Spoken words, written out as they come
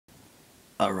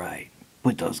Alright,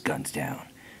 put those guns down.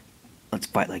 Let's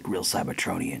fight like real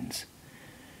Cybertronians.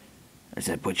 I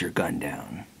said put your gun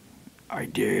down. I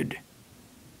did.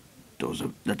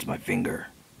 That's my finger.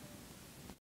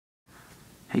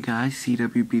 Hey guys,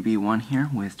 CWBB1 here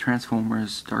with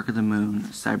Transformers, Dark of the Moon,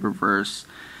 Cyberverse,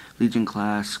 Legion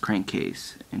Class,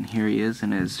 Crankcase. And here he is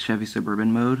in his Chevy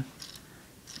Suburban mode.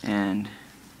 And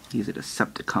he's a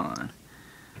Decepticon.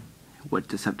 What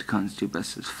Decepticons do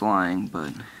best is flying,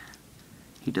 but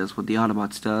he does what the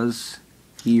Autobots does.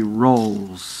 He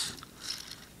rolls.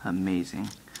 Amazing.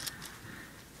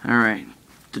 Alright,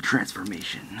 the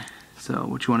transformation. So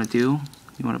what you want to do,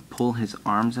 you want to pull his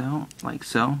arms out like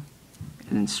so,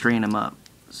 and then straighten him up.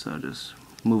 So just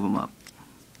move him up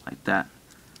like that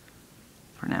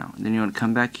for now. And then you want to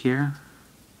come back here,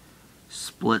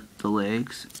 split the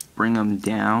legs, bring them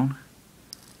down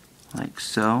like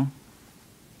so.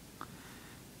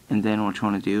 And then what you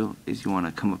want to do is you want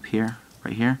to come up here,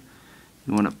 right here.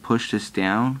 You want to push this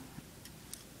down,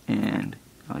 and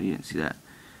oh, you didn't see that.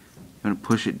 You want to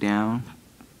push it down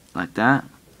like that,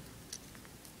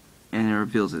 and it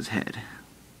reveals his head.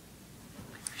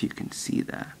 If you can see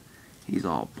that, he's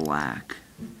all black.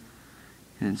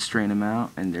 And then straighten him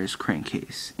out, and there's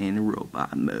Crankcase in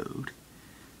robot mode.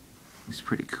 It's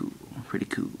pretty cool, pretty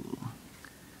cool.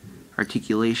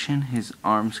 Articulation, his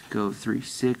arms go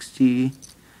 360,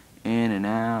 in and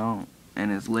out,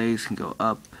 and his legs can go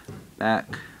up,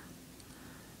 back,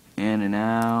 in and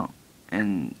out,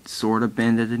 and sort of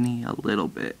bend at the knee a little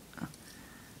bit.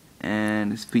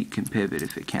 And his feet can pivot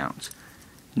if it counts.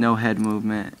 No head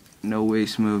movement, no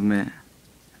waist movement.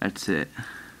 That's it.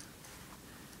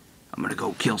 I'm gonna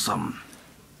go kill some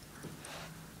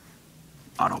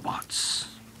Autobots.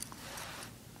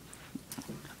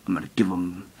 I'm gonna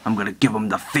give them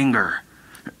the finger.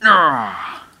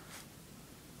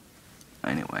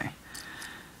 Anyway,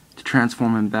 to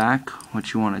transform him back,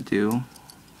 what you want to do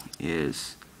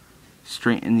is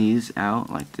straighten these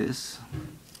out like this,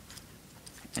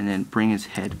 and then bring his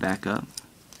head back up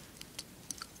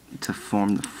to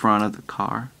form the front of the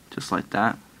car, just like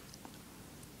that.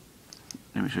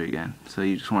 Let me show you again. So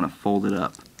you just want to fold it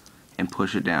up and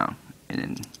push it down, and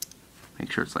then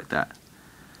make sure it's like that.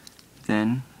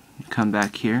 Then you come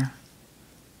back here,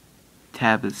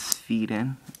 tab his feet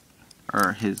in,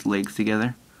 or his legs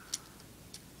together,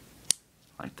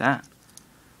 like that.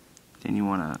 Then you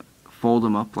want to fold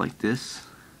them up like this,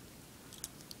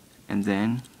 and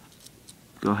then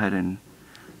go ahead and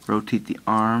rotate the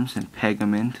arms and peg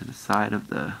them into the side of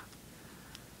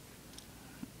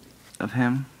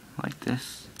him like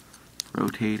this.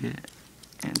 Rotate it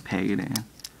and peg it in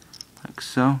like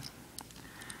so.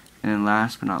 And then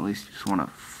last but not least, you just want to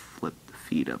flip the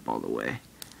feet up all the way.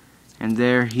 And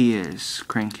there he is,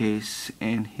 Crankcase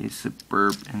in his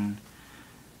Suburban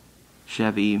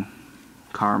Chevy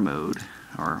car mode,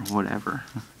 or whatever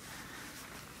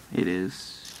it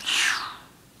is.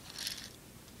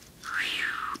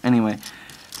 Anyway,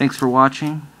 thanks for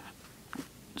watching.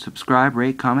 Subscribe,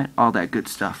 rate, comment, all that good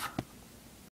stuff.